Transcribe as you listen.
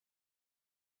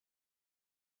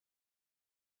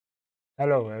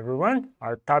Hello everyone.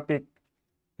 Our topic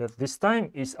at this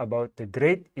time is about the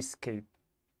great escape.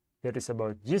 That is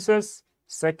about Jesus'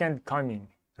 second coming,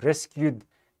 rescued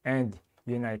and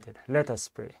united. Let us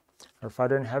pray. Our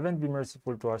Father in heaven, be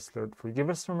merciful to us, Lord. Forgive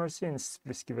us from our sins.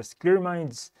 Please give us clear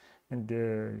minds and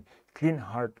a clean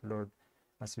heart, Lord,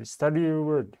 as we study your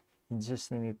word. In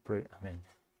Jesus' name we pray. Amen.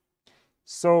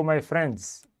 So, my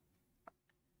friends,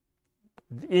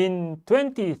 in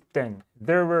 2010,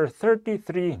 there were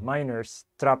 33 miners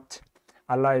trapped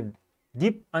alive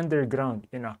deep underground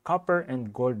in a copper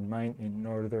and gold mine in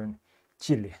northern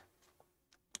Chile.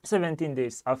 17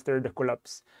 days after the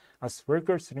collapse, as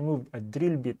workers removed a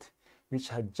drill bit which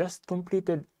had just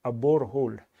completed a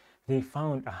borehole, they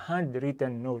found a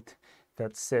handwritten note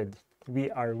that said,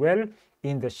 "We are well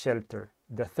in the shelter,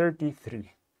 the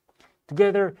 33."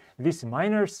 Together, these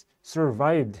miners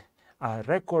survived a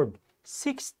record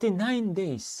 69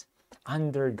 days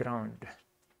underground.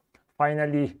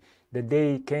 Finally, the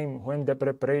day came when the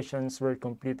preparations were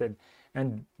completed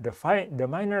and the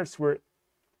miners were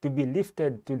to be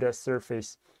lifted to the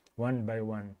surface one by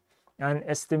one. An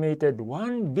estimated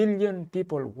 1 billion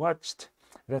people watched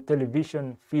the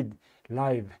television feed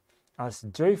live as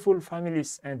joyful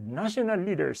families and national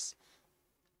leaders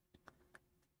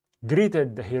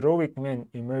greeted the heroic men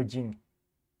emerging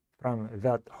from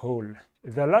that hole.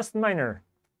 The last miner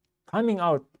coming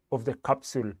out of the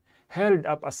capsule held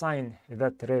up a sign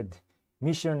that read,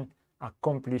 "Mission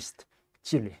accomplished,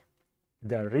 Chile."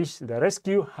 The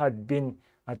rescue had been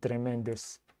a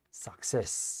tremendous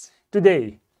success.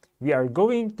 Today, we are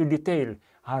going to detail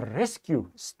a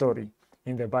rescue story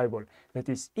in the Bible that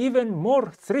is even more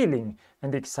thrilling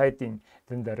and exciting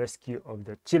than the rescue of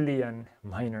the Chilean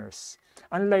miners.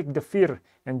 Unlike the fear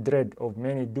and dread of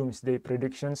many doomsday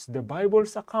predictions, the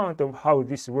Bible's account of how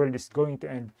this world is going to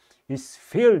end is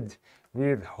filled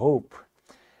with hope.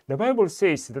 The Bible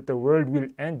says that the world will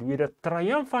end with a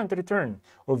triumphant return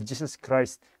of Jesus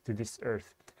Christ to this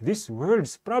earth. This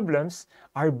world's problems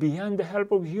are beyond the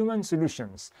help of human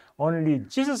solutions. Only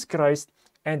Jesus Christ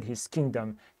and his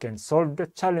kingdom can solve the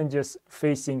challenges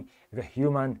facing the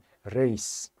human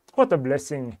race. What a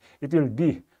blessing it will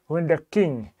be when the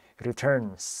King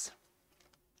returns.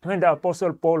 When the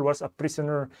Apostle Paul was a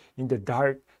prisoner in the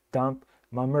dark, damp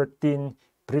Mamertine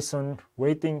prison,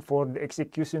 waiting for the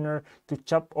executioner to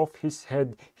chop off his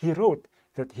head, he wrote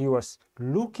that he was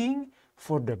looking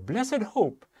for the blessed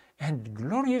hope and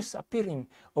glorious appearing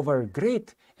of our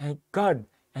great God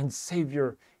and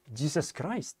Savior, Jesus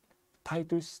Christ.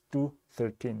 Titus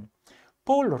 2:13.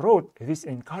 Paul wrote this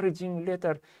encouraging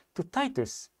letter to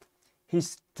Titus,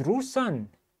 his true son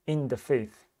in the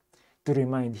faith, to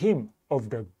remind him of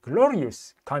the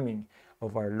glorious coming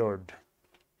of our Lord.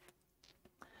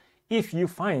 If you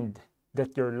find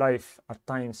that your life at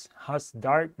times has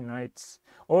dark nights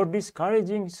or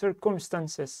discouraging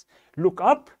circumstances, look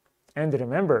up and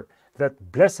remember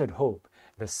that blessed hope,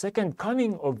 the second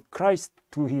coming of Christ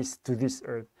to this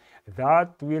earth,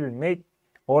 that will make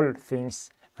all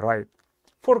things right.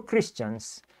 For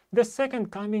Christians, the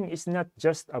second coming is not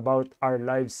just about our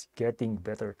lives getting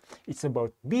better. It's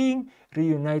about being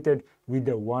reunited with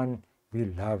the one we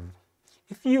love.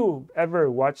 If you ever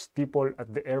watched people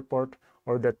at the airport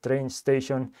or the train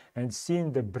station and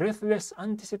seen the breathless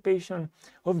anticipation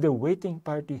of the waiting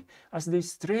party as they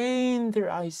strain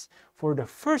their eyes for the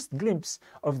first glimpse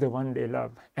of the one they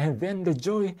love, and then the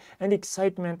joy and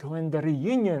excitement when the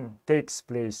reunion takes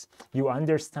place, you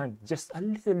understand just a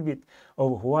little bit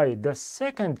of why the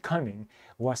second coming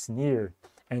was near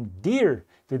and dear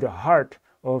to the heart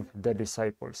of the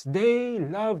disciples. They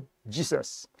loved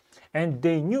Jesus, and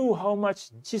they knew how much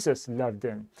Jesus loved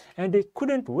them, and they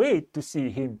couldn't wait to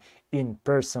see him in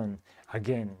person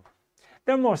again.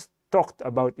 The most talked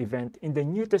about event in the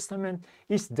New Testament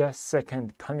is the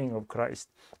second coming of Christ.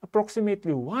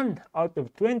 Approximately 1 out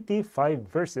of 25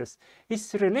 verses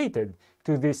is related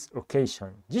to this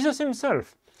occasion. Jesus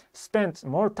himself spent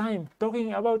more time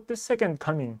talking about the second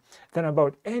coming than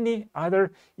about any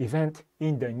other event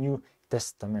in the New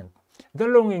Testament. The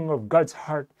longing of God's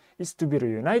heart is to be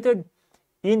reunited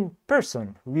in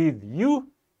person with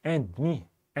you and me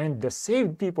and the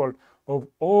saved people of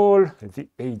all the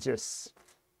ages.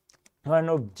 One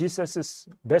of Jesus'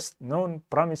 best known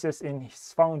promises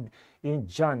is found in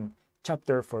John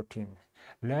chapter 14.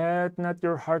 "Let not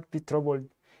your heart be troubled.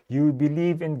 You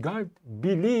believe in God,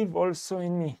 believe also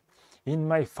in me. In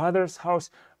my Father's house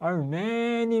are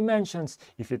many mansions.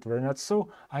 If it were not so,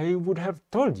 I would have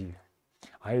told you.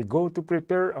 I go to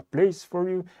prepare a place for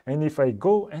you, and if I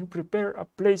go and prepare a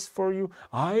place for you,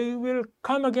 I will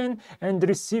come again and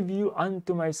receive you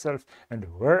unto myself, and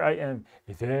where I am,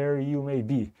 there you may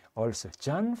be also.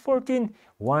 John 14,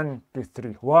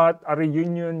 1-3. What a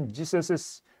reunion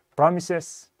Jesus'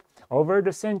 promises over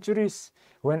the centuries.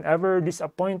 Whenever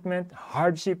disappointment,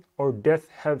 hardship, or death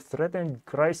have threatened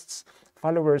Christ's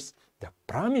followers, the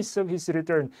promise of his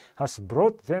return has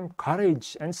brought them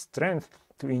courage and strength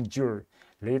to endure.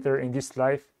 Later in this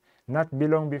life, not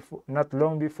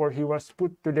long before he was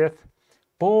put to death,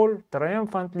 Paul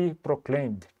triumphantly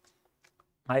proclaimed,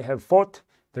 I have fought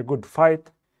the good fight,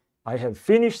 I have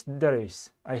finished the race,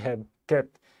 I have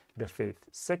kept the faith.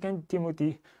 2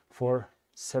 Timothy 4,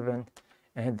 7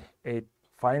 and 8.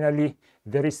 Finally,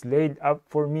 there is laid up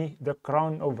for me the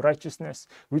crown of righteousness,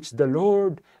 which the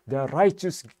Lord, the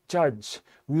righteous judge,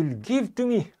 will give to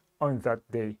me on that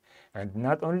day, and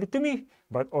not only to me,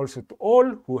 but also to all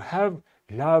who have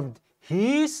loved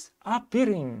his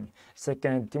appearing. 2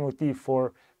 Timothy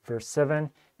 4, verse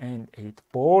 7 and 8.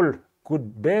 Paul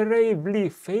could bravely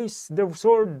face the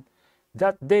sword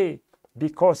that day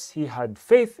because he had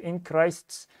faith in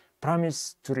Christ's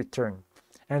promise to return.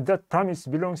 And that promise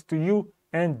belongs to you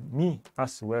and me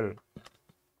as well.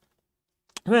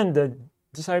 When the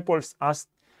disciples asked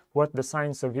what the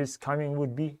signs of his coming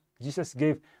would be, Jesus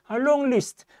gave a long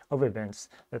list of events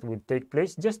that would take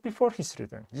place just before his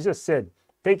return. Jesus said,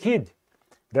 take heed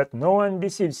that no one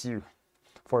deceives you,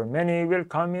 for many will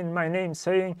come in my name,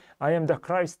 saying, I am the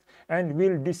Christ, and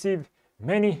will deceive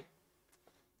many.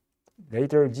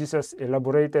 Later, Jesus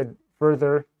elaborated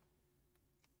further,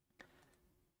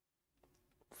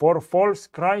 for false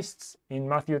Christs in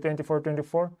Matthew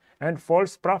 24:24, and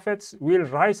false prophets will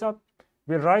rise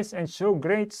and show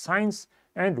great signs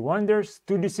and wonders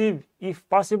to deceive, if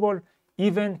possible,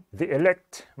 even the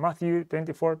elect. Matthew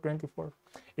 24:24.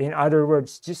 In other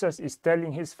words, Jesus is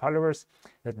telling his followers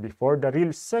that before the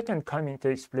real second coming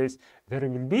takes place, there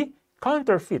will be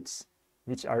counterfeits,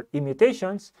 which are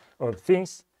imitations of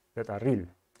things that are real,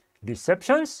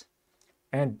 deceptions,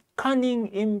 and cunning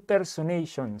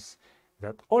impersonations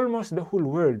that almost the whole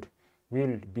world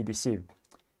will be deceived.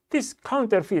 These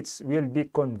counterfeits will be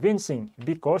convincing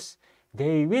because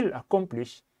they will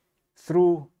accomplish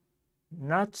through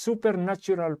not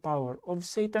supernatural power of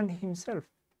Satan himself.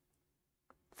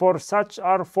 For such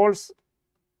are false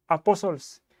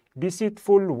apostles,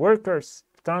 deceitful workers,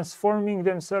 transforming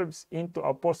themselves into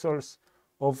apostles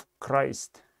of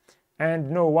Christ. And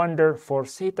no wonder, for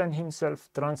Satan himself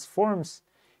transforms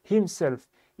himself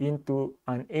into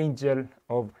an angel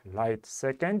of light.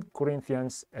 2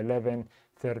 Corinthians 11,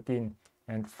 13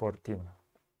 and 14.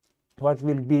 What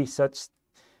will be such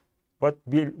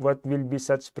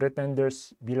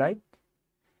pretenders be like?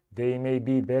 They may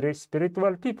be very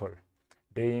spiritual people.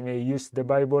 They may use the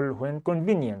Bible when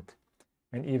convenient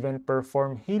and even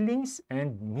perform healings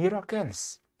and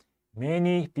miracles.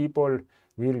 Many people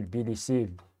will be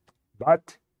deceived,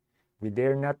 but we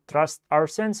dare not trust our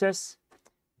senses,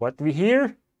 what we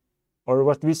hear, or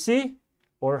what we see,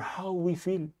 or how we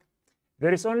feel.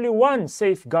 There is only one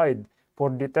safe guide for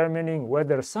determining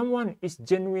whether someone is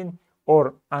genuine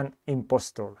or an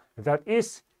impostor. That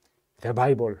is the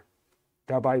Bible.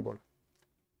 The Bible.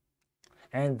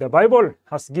 And the Bible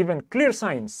has given clear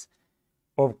signs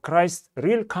of Christ's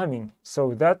real coming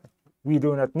so that we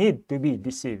do not need to be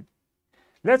deceived.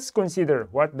 Let's consider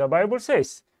what the Bible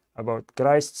says about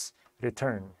Christ's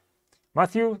return.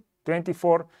 Matthew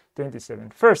 24:27.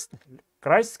 First,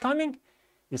 Christ's coming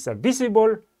is a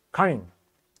visible coming.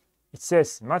 It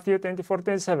says, Matthew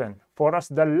 24:27, for as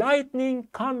the lightning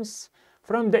comes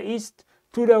from the east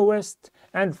to the west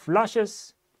and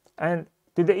flashes and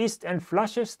to the east and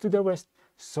flashes to the west,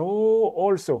 so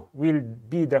also will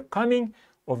be the coming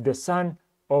of the Son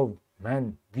of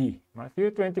Man be.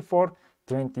 Matthew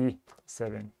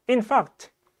 24:27. In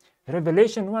fact,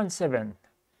 Revelation 1:7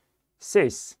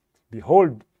 says,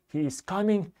 behold, he is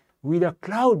coming with the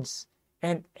clouds,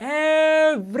 and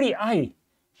every eye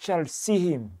shall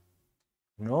see him.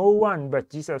 No one but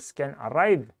Jesus can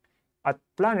arrive at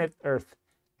planet Earth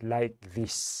like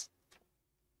this.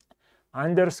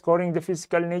 Underscoring the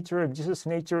physical nature of Jesus'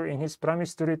 nature in his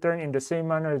promise to return in the same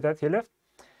manner that he left,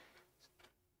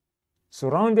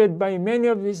 surrounded by many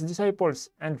of his disciples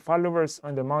and followers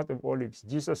on the Mount of Olives,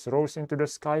 Jesus rose into the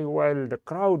sky while the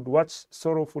crowd watched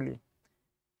sorrowfully.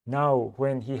 Now,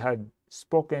 when he had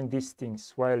spoken these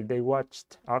things while they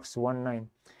watched, Acts 1:9,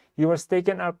 he was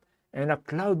taken up, and a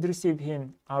cloud received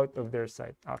him out of their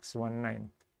sight, Acts 1:9.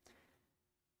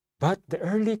 But the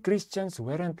early Christians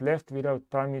weren't left without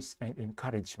promise and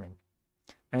encouragement.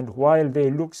 And while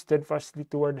they looked steadfastly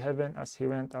toward heaven as he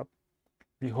went up,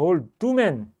 behold, two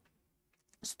men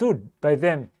stood by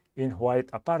them in white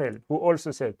apparel, who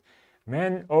also said,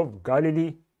 Men of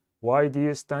Galilee, why do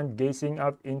you stand gazing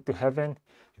up into heaven?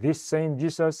 This same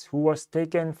Jesus who was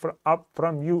taken up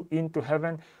from you into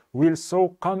heaven will so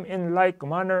come in like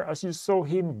manner as you saw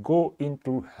him go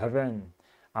into heaven.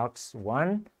 Acts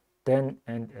 1, 10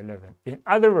 and 11. In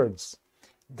other words,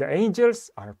 the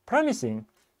angels are promising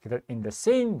that in the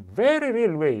same very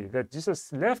real way that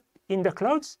Jesus left in the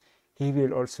clouds, he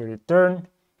will also return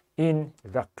in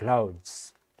the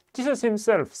clouds. Jesus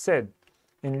himself said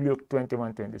in Luke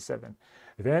 21:27,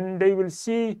 then they will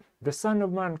see the Son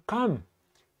of Man come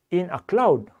in a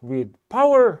cloud with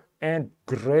power and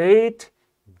great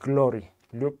glory.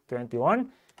 Luke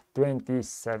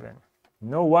 21:27.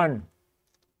 No one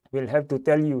will have to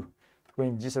tell you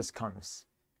when Jesus comes.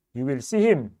 You will see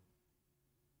him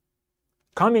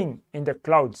coming in the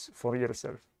clouds for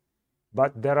yourself.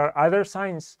 But there are other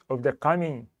signs of the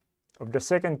coming, of the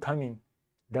second coming,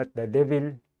 that the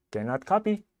devil cannot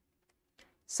copy.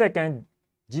 Second,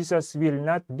 Jesus will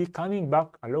not be coming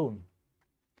back alone.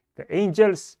 The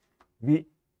angels will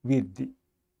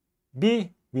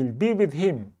be with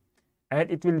him,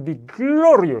 and it will be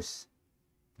glorious.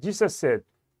 Jesus said,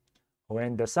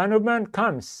 when the Son of Man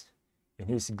comes in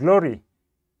his glory,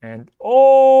 and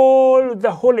all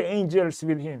the holy angels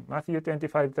with him, Matthew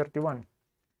 25:31,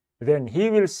 then he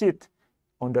will sit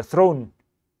on the throne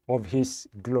of his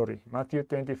glory, Matthew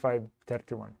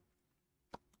 25:31.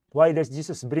 Why does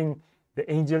Jesus bring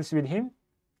the angels with him?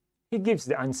 He gives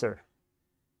the answer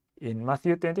in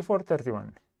Matthew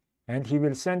 24:31. And he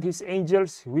will send his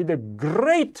angels with a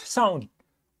great sound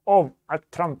of a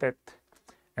trumpet,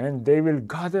 and they will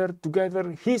gather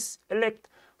together his elect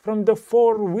from the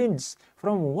four winds,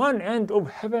 from one end of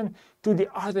heaven to the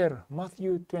other,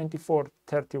 Matthew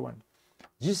 24:31.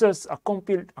 Jesus,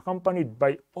 accompanied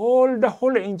by all the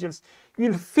holy angels,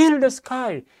 will fill the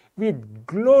sky with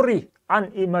glory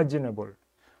unimaginable.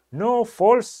 No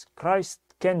false Christ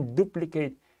can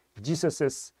duplicate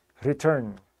Jesus'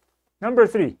 return. Number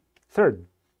third,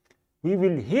 we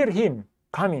will hear him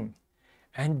coming,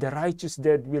 and the righteous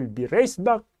dead will be raised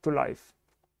back to life.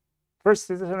 1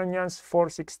 Thessalonians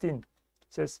 4:16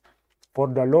 says, for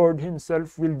the Lord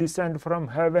himself will descend from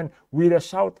heaven with a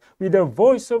shout, with the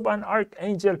voice of an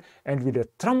archangel, and with the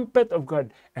trumpet of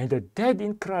God, and the dead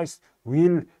in Christ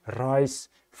will rise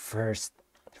first.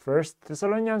 1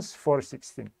 Thessalonians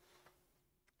 4:16.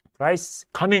 Christ's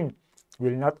coming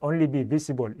will not only be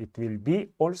visible, it will be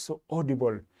also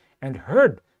audible and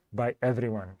heard by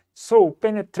everyone. So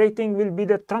penetrating will be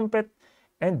the trumpet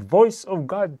and voice of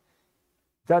God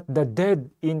that the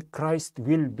dead in Christ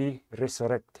will be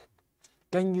resurrected.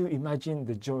 Can you imagine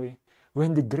the joy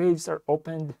when the graves are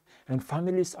opened and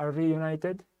families are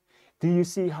reunited? Do you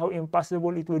see how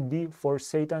impossible it would be for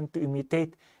Satan to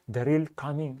imitate the real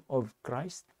coming of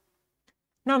Christ?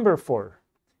 Number 4,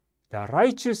 the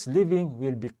righteous living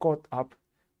will be caught up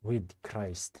with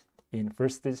Christ. In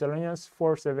 1 Thessalonians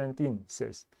 4:17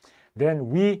 says, then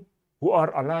we who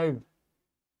are alive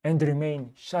and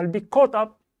remain shall be caught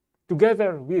up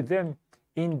together with them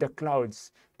in the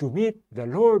clouds to meet the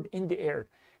Lord in the air,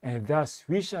 and thus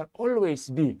we shall always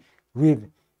be with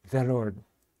the Lord.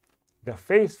 The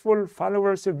faithful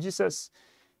followers of Jesus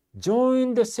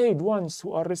join the saved ones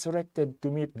who are resurrected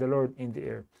to meet the Lord in the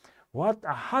air. What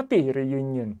a happy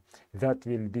reunion that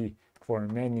will be for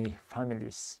many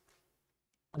families.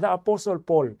 The Apostle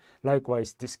Paul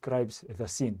likewise describes the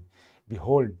scene.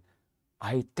 Behold,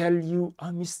 I tell you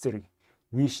a mystery.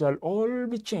 We shall all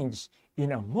be changed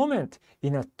in a moment,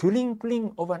 in a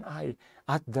twinkling of an eye,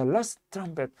 at the last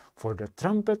trumpet. For the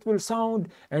trumpet will sound,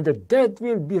 and the dead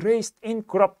will be raised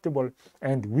incorruptible,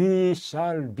 and we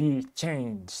shall be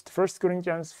changed. 1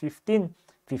 Corinthians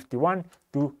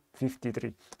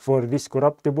 15:51-53. For this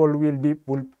corruptible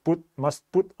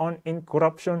must put on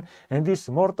incorruption, and this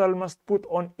mortal must put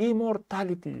on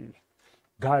immortality.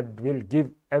 God will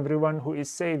give everyone who is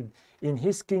saved in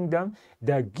his kingdom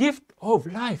the gift of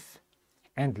life,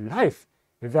 and life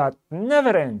that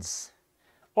never ends.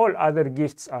 All other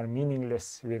gifts are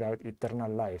meaningless without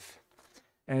eternal life.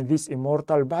 And these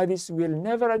immortal bodies will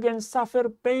never again suffer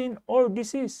pain or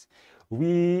disease.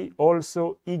 We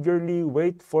also eagerly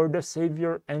wait for the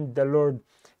Savior and the Lord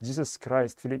Jesus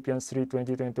Christ, Philippians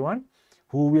 3:20-21,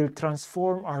 who will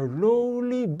transform our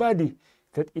lowly body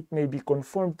that it may be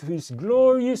conformed to his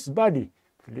glorious body,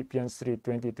 Philippians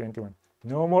 3:20-21.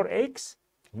 No more aches,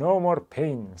 no more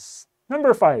pains.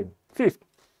 Number 5,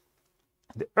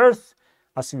 the earth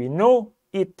as we know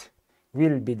it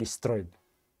will be destroyed.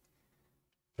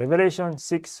 Revelation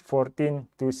 6:14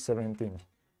 to 17.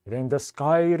 Then the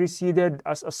sky receded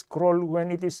as a scroll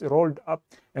when it is rolled up,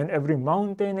 and every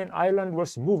mountain and island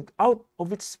was moved out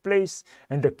of its place,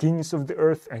 and the kings of the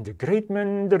earth, and the great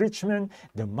men, the rich men,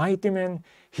 the mighty men,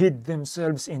 hid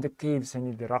themselves in the caves and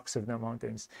in the rocks of the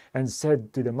mountains, and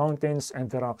said to the mountains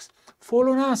and the rocks, Fall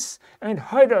on us, and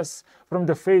hide us from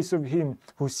the face of him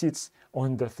who sits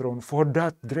on the throne, for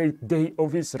that great day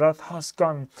of his wrath has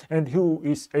come, and who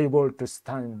is able to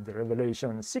stand?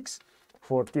 Revelation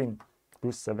 6:14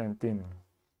 to 17.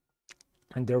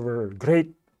 And there were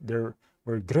great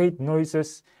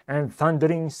noises and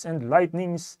thunderings and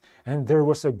lightnings, and there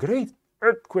was a great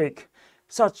earthquake,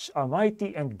 such a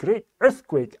mighty and great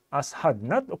earthquake as had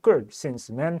not occurred since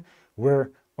men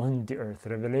were on the earth.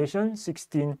 Revelation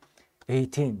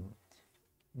 16:18.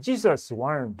 Jesus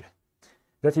warned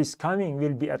that his coming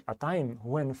will be at a time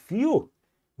when few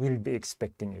will be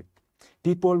expecting it.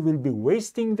 People will be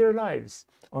wasting their lives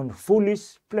on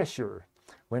foolish pleasure.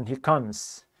 When he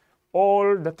comes,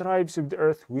 all the tribes of the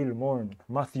earth will mourn.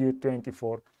 Matthew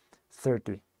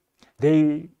 24:30.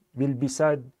 They will be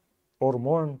sad or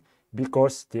mourn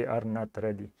because they are not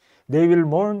ready. They will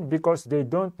mourn because they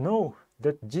don't know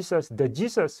that the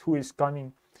Jesus who is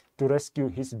coming to rescue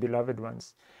his beloved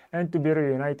ones and to be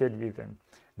reunited with them.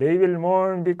 They will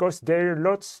mourn because they're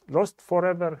lost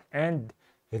forever, and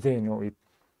they know it.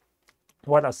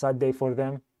 What a sad day for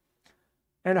them.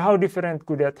 And how different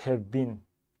could that have been?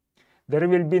 There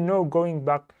will be no going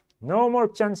back, no more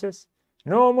chances,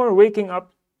 no more waking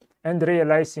up and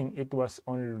realizing it was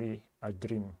only a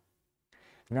dream.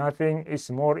 Nothing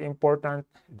is more important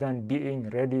than being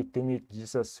ready to meet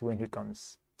Jesus when he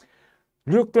comes.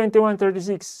 Luke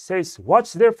 21:36 says,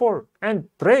 Watch therefore and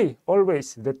pray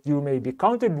always that you may be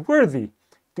counted worthy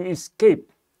to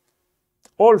escape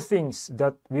all things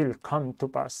that will come to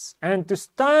pass and to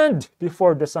stand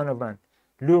before the Son of Man.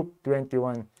 Luke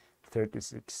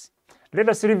 21:36. Let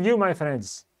us review, my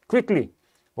friends, quickly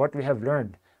what we have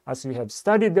learned as we have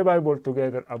studied the Bible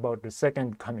together about the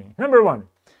second coming. Number 1,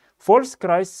 false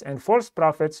Christs and false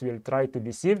prophets will try to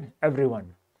deceive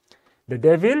everyone. The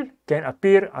devil can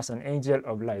appear as an angel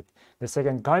of light. The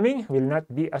second coming will not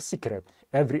be a secret.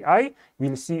 Every eye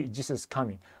will see Jesus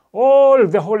coming. All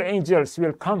the holy angels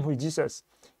will come with Jesus.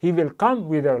 He will come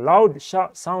with a loud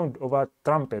sound of a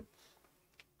trumpet.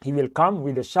 He will come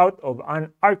with the shout of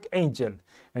an archangel,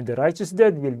 and the righteous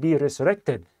dead will be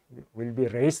resurrected, will be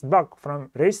raised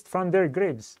from their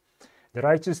graves. The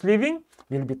righteous living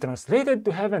will be translated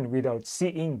to heaven without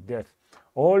seeing death.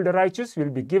 All the righteous will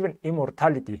be given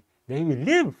immortality. They will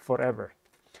live forever.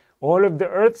 All of the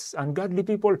earth's ungodly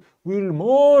people will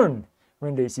mourn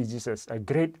when they see Jesus. A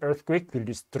great earthquake will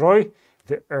destroy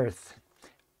the earth.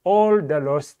 All the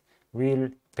lost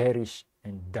will perish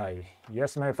and die.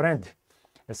 Yes, my friend,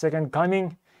 the second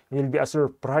coming will be a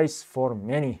surprise for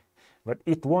many, but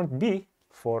it won't be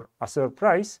for a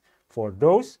surprise for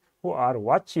those who are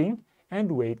watching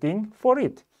and waiting for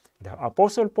it. The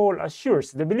Apostle Paul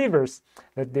assures the believers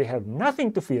that they have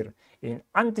nothing to fear in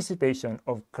anticipation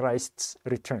of Christ's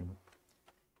return.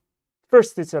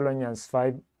 1 Thessalonians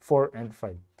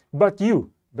 5:4-5. But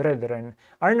you, brethren,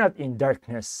 are not in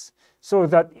darkness, so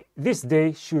that this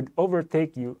day should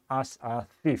overtake you as a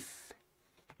thief.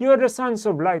 You are the sons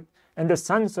of light and the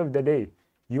sons of the day.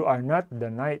 You are not the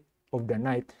night of the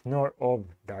night, nor of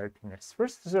darkness.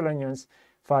 1 Thessalonians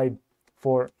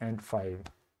 5:4-5.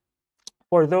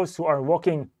 For those who are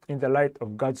walking in the light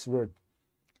of God's word,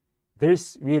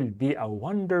 this will be a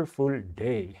wonderful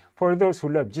day. For those who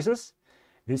love Jesus,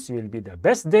 this will be the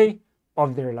best day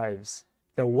of their lives.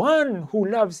 The one who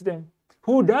loves them,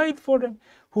 who died for them,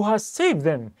 who has saved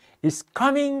them, is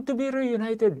coming to be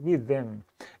reunited with them.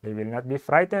 They will not be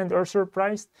frightened or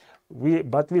surprised,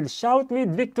 but will shout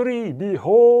with victory,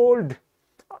 Behold,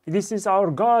 this is our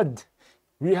God.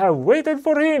 We have waited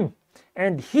for him,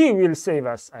 and he will save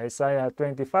us. Isaiah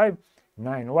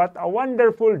 25:9. What a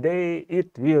wonderful day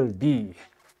it will be.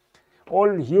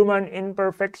 All human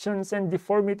imperfections and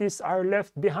deformities are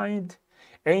left behind.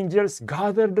 Angels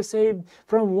gather the saved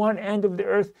from one end of the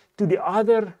earth to the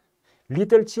other.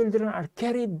 Little children are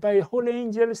carried by holy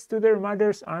angels to their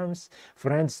mother's arms.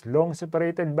 Friends long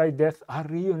separated by death are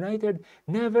reunited,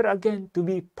 never again to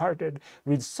be parted.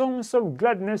 With songs of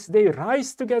gladness they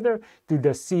rise together to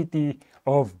the city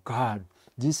of God.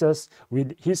 Jesus,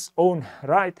 with his own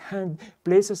right hand,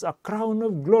 places a crown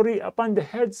of glory upon the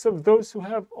heads of those who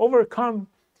have overcome.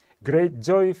 Great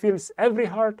joy fills every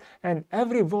heart, and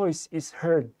every voice is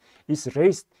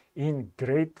raised in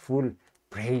grateful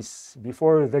praise.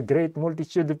 Before the great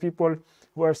multitude of people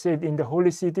who are saved in the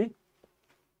holy city,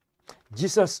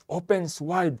 Jesus opens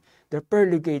wide the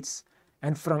pearly gates,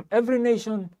 and from every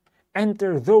nation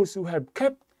enter those who have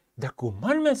kept the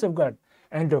commandments of God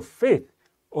and the faith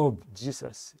of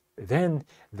Jesus. Then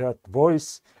that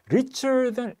voice, richer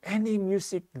than any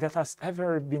music that has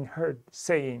ever been heard,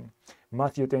 saying,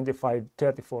 Matthew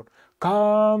 25:34,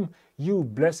 Come, you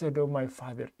blessed of my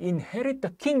Father, inherit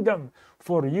the kingdom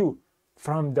for you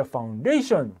from the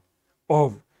foundation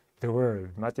of the world.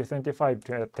 Matthew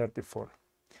 25:34.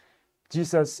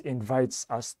 Jesus invites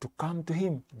us to come to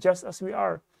Him just as we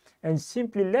are and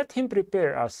simply let Him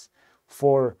prepare us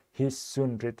for His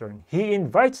soon return. He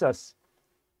invites us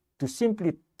to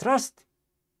simply trust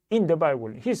in the Bible,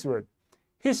 His Word,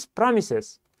 His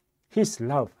promises, His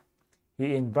love.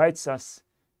 He invites us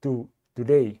to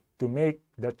today to make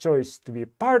the choice to be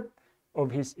part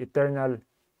of His eternal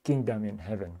kingdom in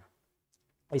heaven.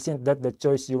 Isn't that the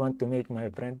choice you want to make, my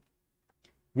friend?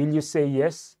 Will you say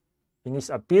yes in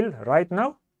His appeal right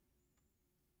now?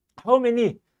 How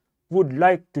many would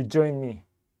like to join me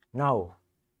now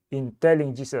in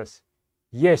telling Jesus,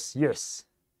 yes, yes,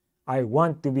 I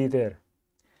want to be there.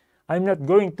 I'm not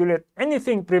going to let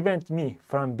anything prevent me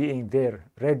from being there,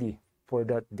 ready for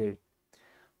that day.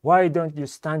 Why don't you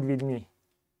stand with me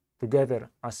together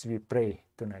as we pray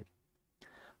tonight?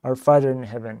 Our Father in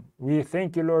heaven, we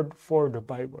thank you, Lord, for the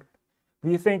Bible.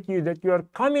 We thank you that you are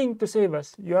coming to save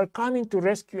us. You are coming to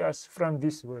rescue us from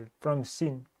this world, from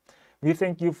sin. We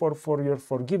thank you for your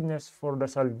forgiveness, for the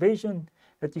salvation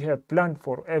that you have planned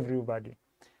for everybody.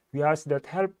 We ask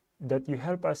that you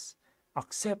help us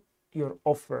accept your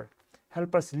offer.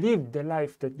 Help us live the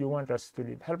life that you want us to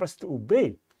live. Help us to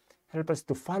obey. Help us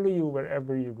to follow you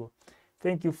wherever you go.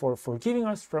 Thank you for forgiving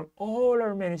us from all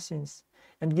our many sins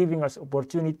and giving us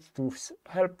opportunity to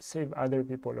help save other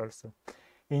people also.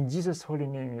 In Jesus' holy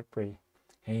name we pray.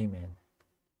 Amen.